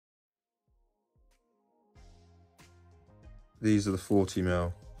These are the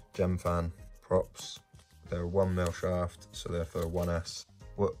 40mm GEMFAN props. They're a 1mm shaft, so they're for 1S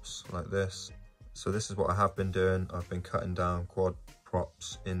whoops like this. So this is what I have been doing. I've been cutting down quad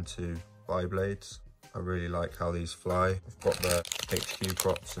props into bi-blades. I really like how these fly. I've got the HQ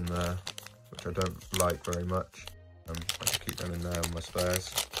props in there, which I don't like very much. I just keep them in there with my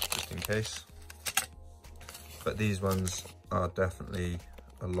spares, just in case. But these ones are definitely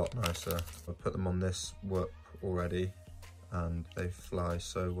a lot nicer. I put them on this whoop already, and they fly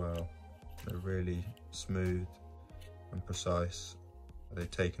so well. They're really smooth and precise.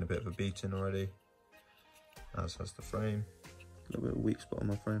 They've taken a bit of a beating already, as has the frame. A little bit of a weak spot on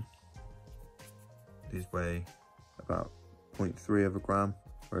my frame. These weigh about 0.3 of a gram,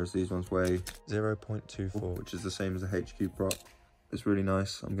 whereas these ones weigh 0.24, which is the same as the HQ prop. It's really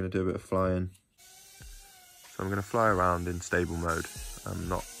nice. I'm going to do a bit of flying. So I'm going to fly around in stable mode. I'm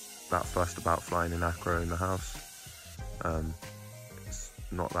not that fussed about flying in acro in the house. It's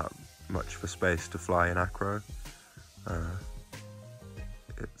not that much for space to fly in acro.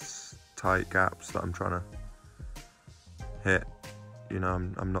 It's tight gaps that I'm trying to hit. You know,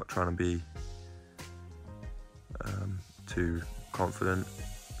 I'm not trying to be too confident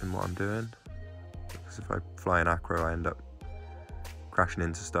in what I'm doing, because if I fly in acro I end up crashing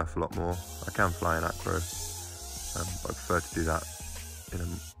into stuff a lot more. I can fly in acro, but I prefer to do that in a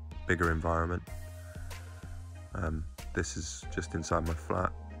bigger environment. This is just inside my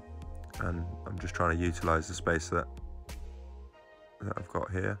flat, and I'm just trying to utilize the space that I've got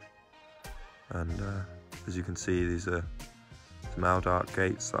here. And as you can see, these are some L-dart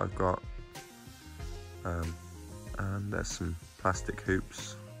gates that I've got, and there's some plastic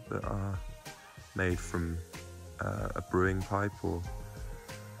hoops that are made from a brewing pipe or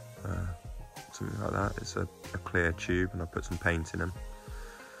something like that. It's a clear tube, and I put some paint in them.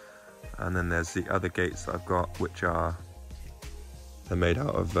 And then there's the other gates that I've got, which they're made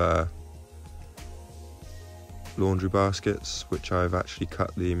out of laundry baskets, which I've actually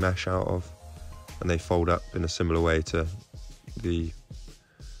cut the mesh out of, and they fold up in a similar way to the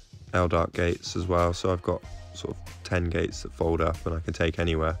L-dart gates as well. So I've got sort of 10 gates that fold up and I can take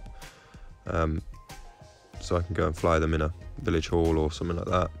anywhere. So I can go and fly them in a village hall or something like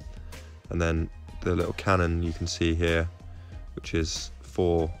that. And then the little cannon you can see here, which is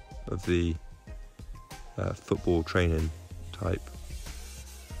 4 of the football training type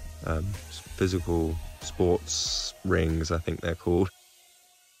physical sports rings, I think they're called.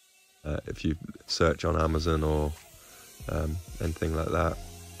 If you search on Amazon or anything like that,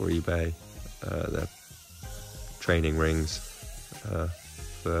 or eBay, they're training rings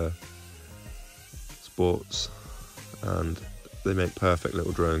for sports, and they make perfect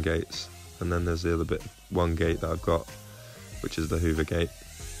little drone gates. And then there's the other one gate that I've got, which is the Hoover gate.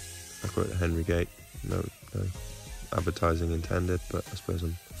 I call it the Henry gate. No advertising intended, but I suppose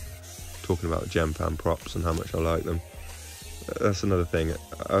I'm talking about GEMFAN props and how much I like them. That's another thing.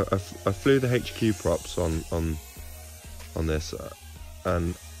 I flew the HQ props on this,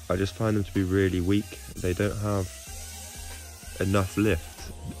 and I just find them to be really weak. They don't have enough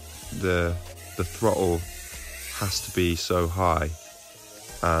lift. The throttle has to be so high,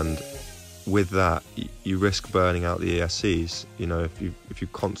 and with that you risk burning out the ESCs. You know, if you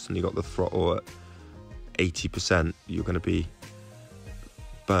constantly got the throttle at 80%, you're going to be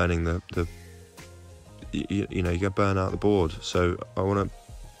burning you know, you get burn out the board. So I want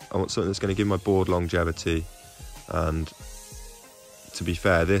something that's going to give my board longevity. And to be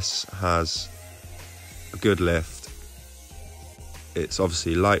fair, this has a good lift. It's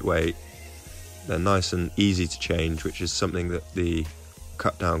obviously lightweight. They're nice and easy to change, which is something that the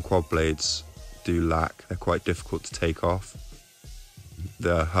cut down quad blades do lack. They're quite difficult to take off.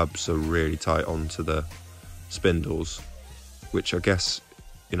 The hubs are really tight onto the spindles, which I guess,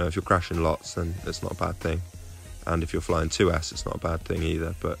 you know, if you're crashing lots, then it's not a bad thing. And if you're flying 2S, it's not a bad thing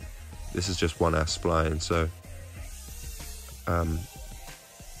either. But this is just 1S flying, so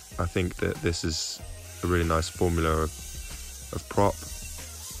I think that this is a really nice formula of prop.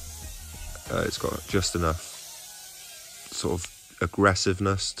 It's got just enough sort of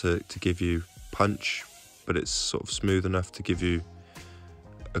aggressiveness to give you punch, but it's sort of smooth enough to give you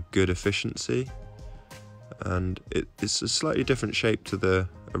a good efficiency. And it's a slightly different shape to the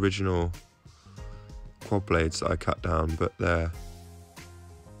original quad blades that I cut down, but they're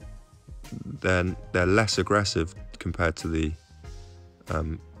less aggressive compared to the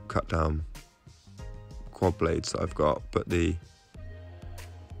cut down quad blades that I've got. But the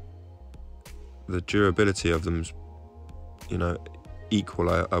durability of them's, you know, equal.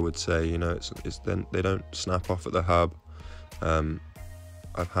 I would say, you know, it's then they don't snap off at the hub.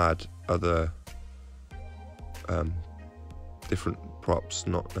 I've had other different props,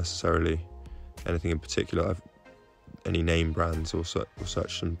 not necessarily anything in particular. I've any name brands or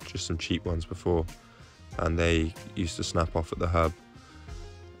such, and just some cheap ones before, and they used to snap off at the hub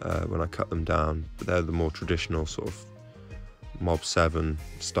when I cut them down. But they're the more traditional sort of Mob7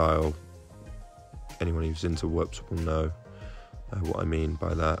 style. Anyone who's into whoops will know what I mean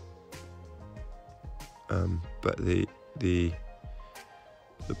by that. But the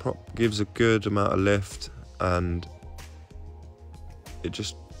prop gives a good amount of lift, and I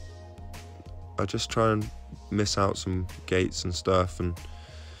just try and miss out some gates and stuff,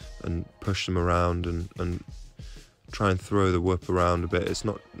 and push them around, and try and throw the whoop around a bit.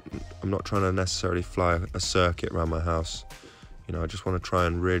 I'm not trying to necessarily fly a circuit around my house. You know, I just want to try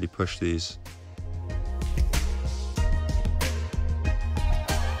and really push these.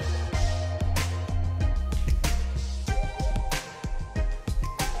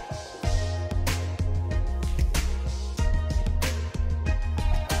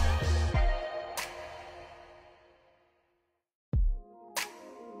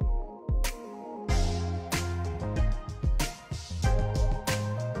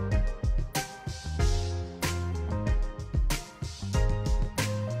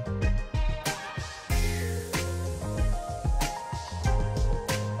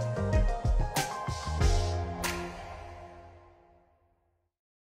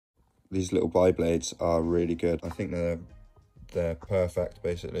 These little bi blades are really good. I think they're perfect,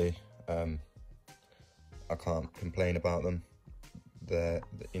 basically. I can't complain about them.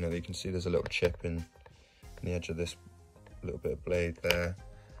 You know, you can see there's a little chip in the edge of this little bit of blade there,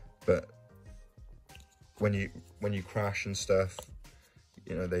 but when you crash and stuff,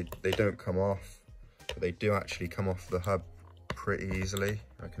 you know, they don't come off, but they do actually come off the hub pretty easily.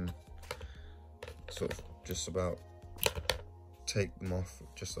 I can sort of just about take them off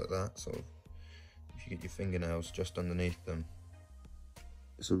just like that, sort of, if you get your fingernails just underneath them.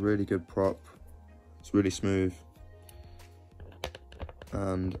 It's a really good prop. It's really smooth,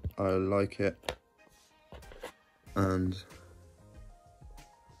 and I like it, and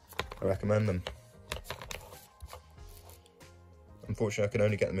I recommend them. Unfortunately, I can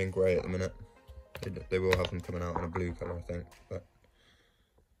only get them in grey at the minute. They will have them coming out in a blue colour, I think, but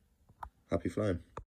happy flying.